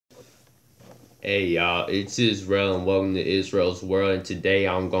Hey y'all, it's Israel and welcome to Israel's World, and today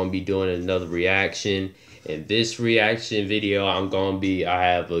I'm going to be doing another reaction. In this reaction video, I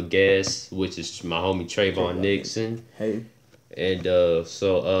have a guest, which is my homie Trevon Nixon. Hey. And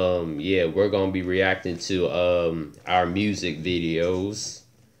yeah, we're going to be reacting to our music videos.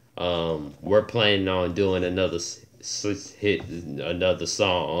 We're planning on doing another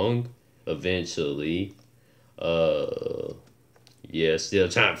song eventually. Yeah, still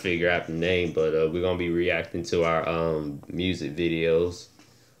trying to figure out the name, but we're gonna be reacting to our music videos,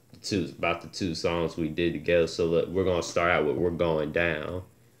 about the two songs we did together. So we're gonna start out with "We're Going Down."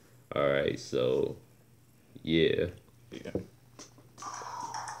 All right, so yeah. Yeah.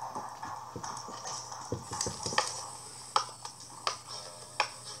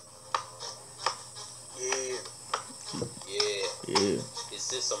 Is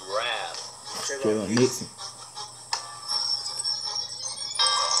this some rap? Trevon Nixon.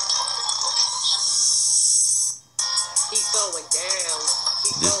 He's going down.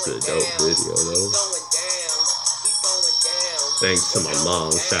 This is a dope video though. Thanks to my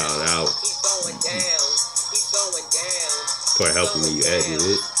mom, shout out for helping me edit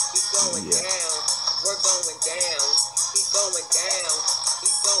it. Yeah. We're going down. He's going down.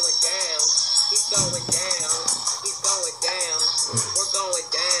 He's going down. He's going down. He's going down. We're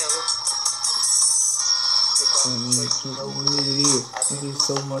going down. I do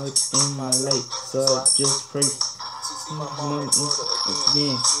so much in my life, so I just pray to see my mom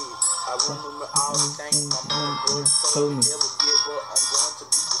again. I remember all the things my mom told me. Never give up. I'm going to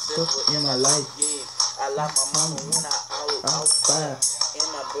be successful in my life. Yeah, I like my mama when I was 5, and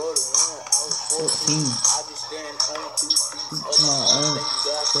my brother when I was 14. I just stand on 2 feet of my own. Thank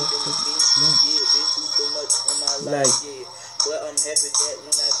God for them things. Yeah, been through so much in my life. Yeah, but I'm happy that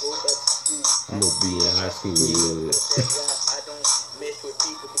when I go back to school, I'm gonna be in high school. Yeah, that's why I don't mess with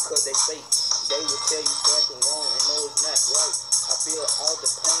people because they fake. They will tell you something wrong and know it's not right. I feel all the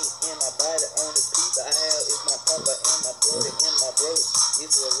pain in my body. Only people I have is my papa and my brother and my bro.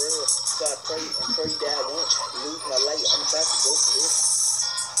 It's a real. So I pray and pray that I won't lose my life. I'm about to go for this.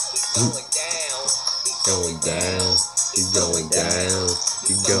 He's going down. He's Going down. He's going down.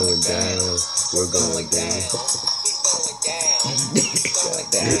 He's going down. We're going down. He's going down. He's going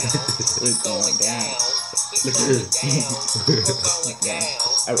down. We're going down. He's going down.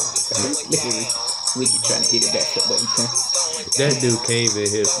 We're going down. We keep trying to hit it back up, but you can't. That dude can't even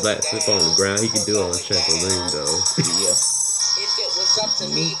hit flat flip on the ground. He can do it on trampoline though. Yeah. If it was up to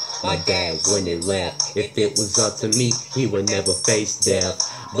me, My dad wouldn't laugh. If it was up to me, he would never face death.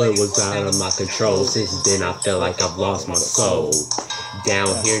 But it was out of my control. Since then I felt like I've lost my soul.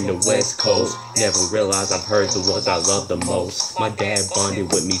 Down here in the West Coast, never realized I've heard the ones I love the most. My dad bonded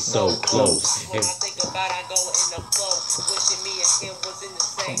with me so close. When I think about I go in the flow, wishing me and him was in the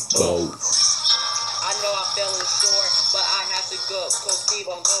same Boat. I know I fell in short, but I have to go. Cause keep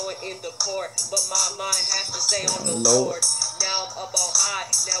on going in the port, but my mind has to stay on the Lord. Now I'm up on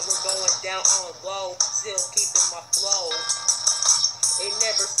high, now we're going down on low, still keeping my flow. It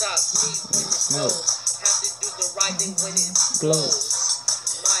never stops me when it snows. Have to do the right thing when it blows.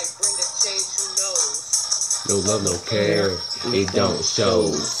 Might bring a change, who knows? No love, no care. It don't show.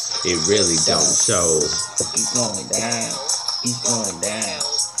 It really don't show. He's going down. He's going down.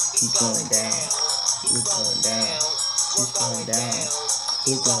 He's going down. He's going down. He's going down.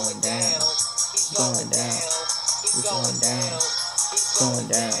 He's going down. He's going down. He's going down. He's going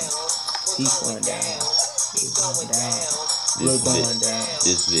down. He's going down. He's going down. We're going down.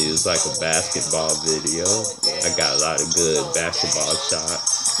 This video is like a basketball video. I got a lot of good basketball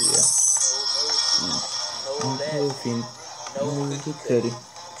shots. Yeah. I'm moving. No cutting.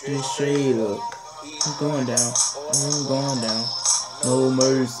 Just straight up. I'm going down. I'm going down. No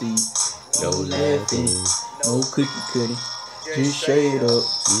mercy. No laughing. No cookie cutting. Just straight up.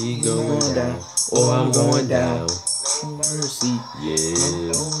 We I'm going down. Or Oh, I'm going down. No mercy. Yeah.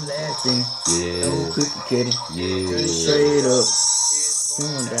 No laughing. Yeah. No cookie cutting. Yeah. Just straight up.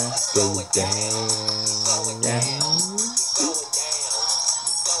 Going down. Go down. Down.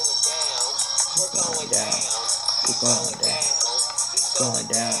 We're going down. We're going down. Going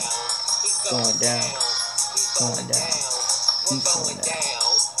down. Going down. Going down. He's going down.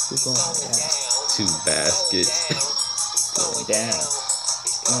 We're going down. 2 baskets. Going down.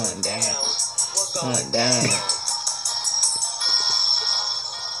 Going down. Going down.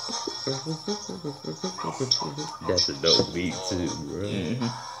 That's a dope beat too, bro.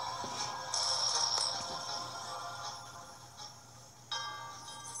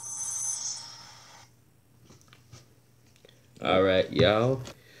 All right, y'all.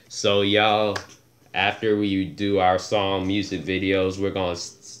 So y'all, after we do our song music videos, we're gonna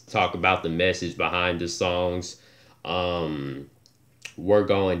talk about the message behind the songs. We're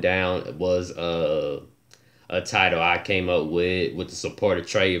Going Down was a title I came up with the support of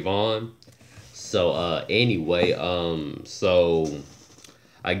Trevon. So anyway, so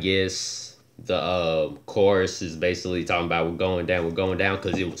I guess the chorus is basically talking about we're going down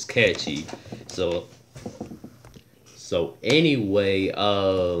because it was catchy. So anyway,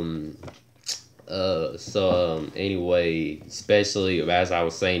 anyway, especially as I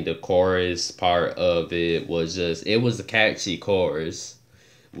was saying, the chorus part of it was it was a catchy chorus.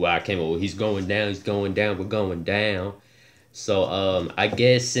 Where I came up with, he's going down, we're going down. So I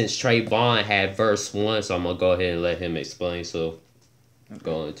guess since Trevon had verse 1, so I'm gonna go ahead and let him explain. So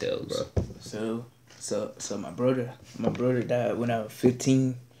go and tell, bro. So my brother died when I was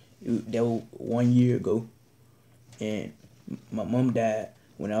 15. That was 1 year ago, and my mom died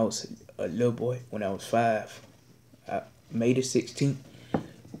when I was a little boy, when I was 5. May the 16th,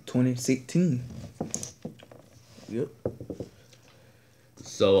 2016. Yep.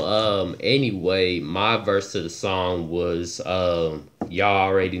 So anyway, my verse to the song was y'all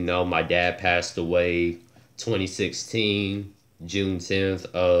already know my dad passed away 2016 June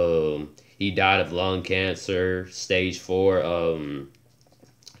 10th. He died of lung cancer, stage 4.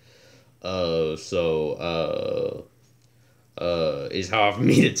 It's hard for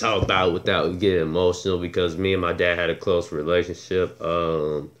me to talk about without getting emotional because me and my dad had a close relationship.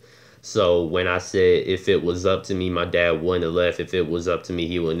 So when I said if it was up to me, my dad wouldn't have left. If it was up to me,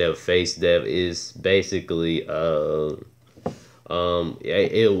 he would never face death. Is basically what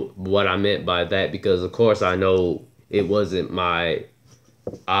I meant by that, because of course I know it wasn't my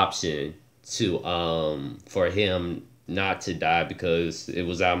option to for him not to die because it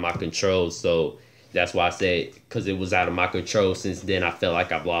was out of my control. So that's why I said because it was out of my control. Since then, I felt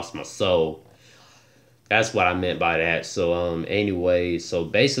like I've lost my soul. That's what I meant by that. So anyway, so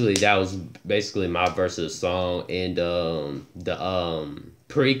basically that was basically my verse of the song, and the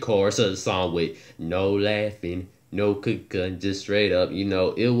pre-chorus of the song with no laughing, no cooking, just straight up. You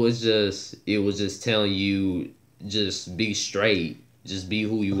know, it was just telling you just be straight, just be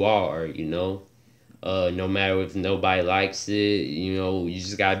who you are. You know, no matter if nobody likes it, you know, you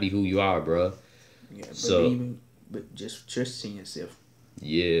just gotta be who you are, bro. Yeah, So but just trusting yourself.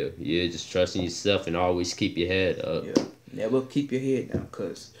 Yeah, just trusting yourself and always keep your head up. Yeah, never keep your head down,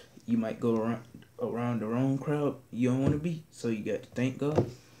 cause you might go around the wrong crowd you don't want to be. So you got to thank God.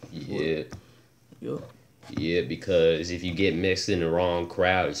 Yeah. Yeah. Yeah, because if you get mixed in the wrong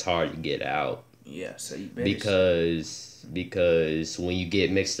crowd, it's hard to get out. Yeah, so you better. Because when you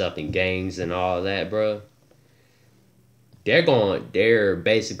get mixed up in gangs and all that, bro, they're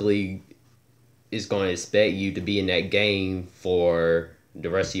basically is going to expect you to be in that gang for the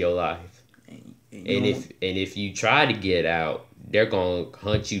rest of your life. And if you try to get out, they're gonna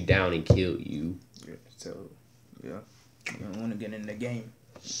hunt you down and kill you. Yeah, so yeah, you don't want to get in the game.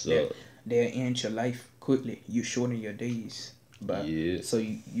 So they'll end your life quickly. You shorten your days. But yeah. So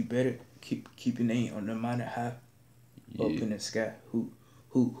you better keep your name on the mountain high, up in the sky. Who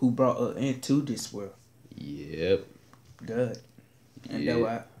brought us into this world? Yep. God. And that's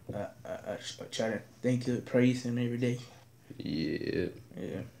why I try to thank you, praise him every day. Yeah.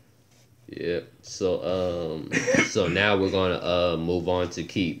 Yeah. Yeah. So so now we're gonna move on to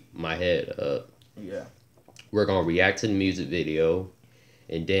keep my head up. Yeah. We're gonna react to the music video,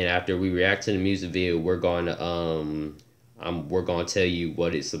 and then after we react to the music video, we're gonna tell you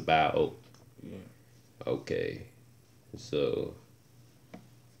what it's about. Yeah. Okay. So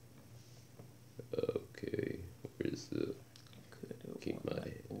okay, where's the keep my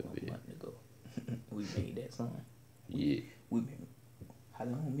head up? We made that song. Yeah. How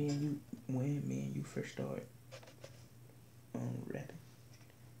long when me and you first started rapping?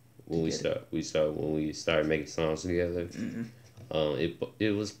 When we started making songs together. Mm-hmm.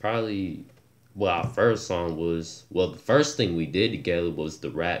 It was probably, well, our first song was, the first thing we did together was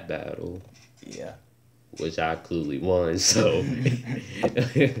the rap battle. Yeah. Which I clearly won, so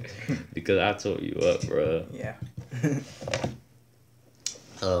because I tore you up, bro. Yeah.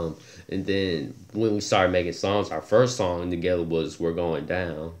 And then when we started making songs, our first song together was "We're Going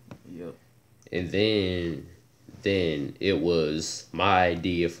Down." Yep. And then it was my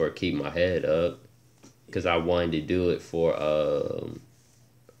idea for Keep My Head Up, because I wanted to do it for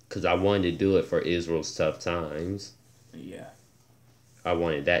Israel's Tough Times. Yeah. I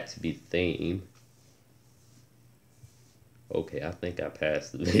wanted that to be the theme. Okay, I think I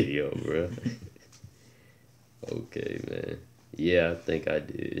passed the video, bro. Okay, man. Yeah, I think I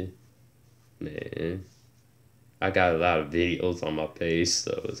did. Man, I got a lot of videos on my page,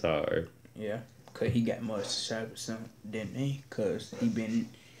 so it's hard. Yeah. Cause he got more subscribers than me. Cause he been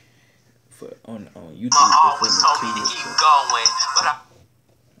on YouTube for me 2 years.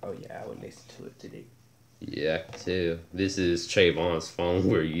 Oh yeah, I would listen to it today. Yeah, I can tell. This is Trevon's phone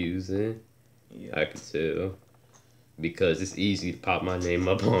we're using. Yeah. I can tell. Because it's easy to pop my name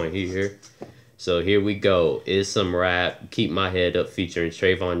up on here. So here we go. It's some rap. Keep My Head Up featuring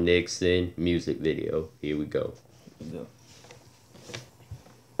Trevon Nixon music video. Here we go. Here we go.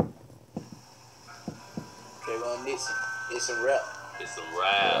 Trevon Nixon. It's some rap. It's some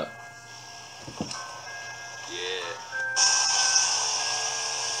rap. Yeah.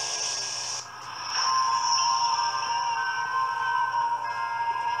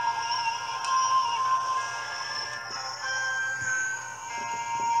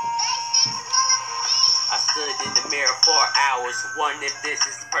 I stood in the mirror for hours, wondering if this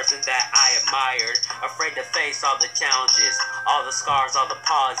is the person that I admired. Afraid to face all the challenges, all the scars, all the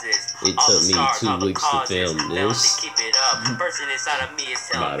pauses. It all took the me scars, 2 all the weeks to causes. film Bound this. to keep it up. Person inside of me is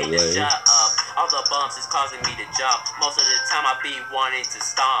telling By the me to way. shut up. All the bumps is causing me to jump. Most of the time I be wanting to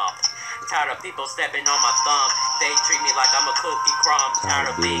stomp. Tired of people stepping on my thumb. They treat me like I'm a cookie crumb.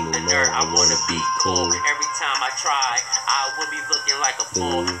 Tired of being the nerd, I wanna be cool. Every time I try, I would be looking like a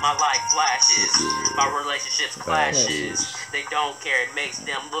fool. My life flashes, my relationships clashes. They don't care, it makes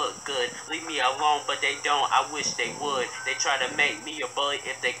them look good. Leave me alone, but they don't, I wish they would. They try to make me a bully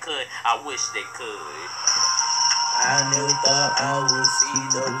if they could, I wish they could. I never thought I would see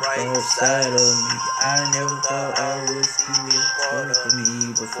the bright side of me. I never thought I would see this part of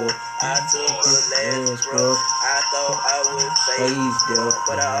me before. I took a last breath. I thought I would face death,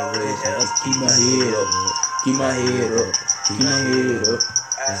 but I always have to keep my head up. Keep my head up. Keep my head up.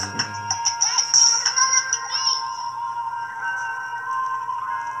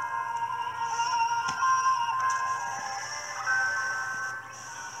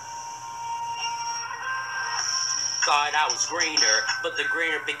 Thought I was greener, but the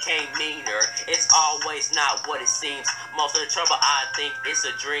greener became meaner. It's always not what it seems. Most of the trouble I think it's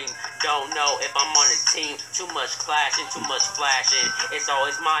a dream. Don't know if I'm on a team. Too much clashing, too much flashing. It's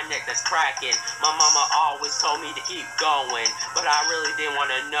always my neck that's cracking. My mama always told me to keep going, but I really didn't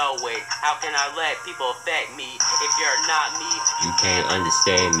want to know it. How can I let people affect me? If you're not me, You can't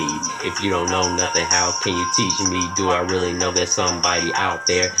understand me. If you don't know nothing, how can you teach me? Do I really know there's somebody out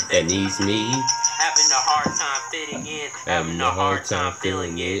there that needs me? having a hard time fitting in, having a hard time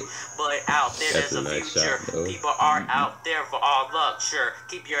feeling it. But out there, That's there's a a nice future. shot, though. People are out there for all luck, sure.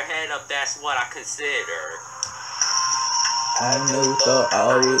 Keep your head up, that's what I consider. I never thought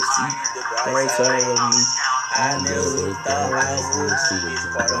I would see the bright side of me. I never thought I would see this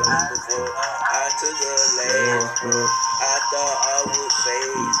part of me before. I took a last breath. I thought I would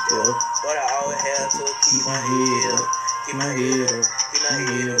face death, but I always had to keep my head up. Keep my head up. Keep my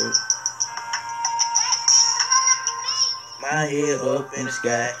head up. My head up in the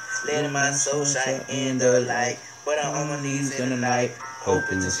sky, letting my soul shine in the light. But I'm on my knees in the night,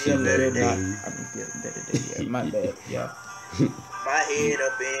 hoping to see a better day. Yeah, my bad, yeah. My head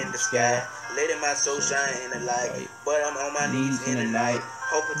up in the sky, letting my soul shine in the light. But I'm on my knees in the night,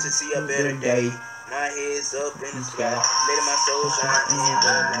 hoping to see a better day. My head's up in the sky, letting my soul shine in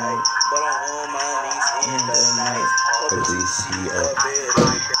the light. But I'm on my knees in the night, hoping to see a better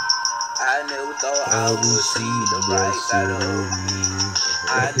day. I never thought I would see the bright side of me.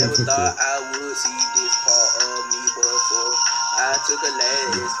 I never thought I would see this part of me before. I took a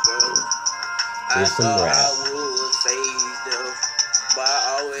last breath. I It's some thought rap. I would face death, but I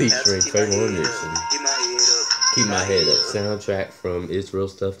always have to Featuring keep my Trevon head Reacts. up. Keep my head up. Keep My Head Up soundtrack from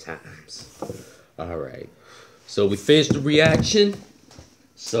Israel's Tough Times. Alright. So we finished the reaction.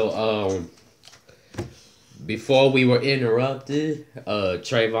 So before we were interrupted,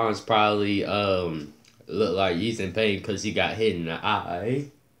 Trevon's probably looked like he's in pain because he got hit in the eye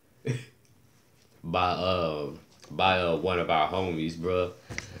by one of our homies, bro.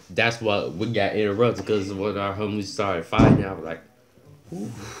 That's what we got interrupted because when our homies started fighting, I was like,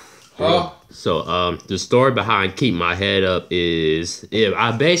 huh? So the story behind Keep My Head Up is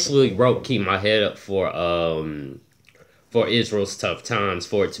I basically wrote Keep My Head Up for Israel's Tough Times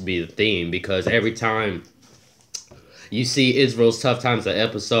for it to be the theme, because every time you see Israel's Tough Times an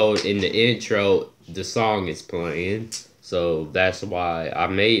episode, in the intro the song is playing. So that's why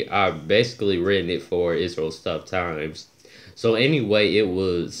I basically written it for Israel's Tough Times. So anyway, it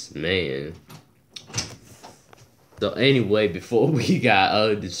was, man. So anyway, before we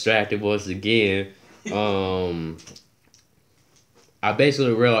got distracted once again, I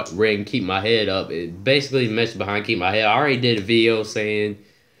basically written Keep My Head Up. It basically the message behind Keep My Head. I already did a video saying,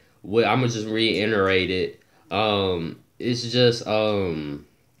 well, I'm gonna just reiterate it. It's just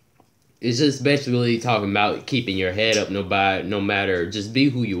It's just basically talking about keeping your head up no matter. Just be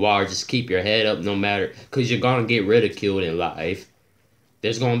who you are. Just keep your head up no matter. Because you're going to get ridiculed in life.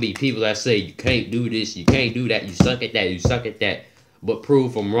 There's going to be people that say, you can't do this, you can't do that, you suck at that, you suck at that. But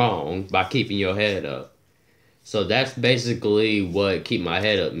prove them wrong by keeping your head up. So that's basically what keep my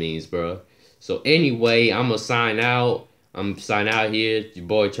head up means, bro. So anyway, I'm going to sign out. I'm sign out here. Your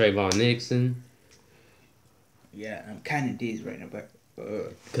boy Trevon Nixon. Yeah, I'm kind of dizzy right now, but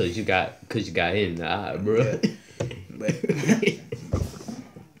Cause you got hit in the eye, bro. Yeah. But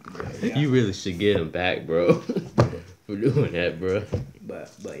yeah. You really should get him back, bro, for doing that, bro.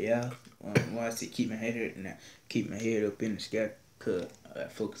 But yeah, when I say keep my head up and keep my head up in the sky, cause I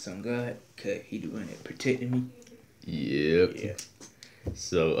focus on God, cause He the one that protecting me. Yep. Yeah.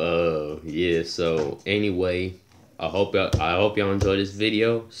 So yeah. So anyway, I hope y'all enjoy this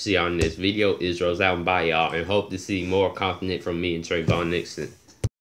video. See y'all in this video. Israel's out and bye, y'all, and hope to see more content from me and Trevon Nixon.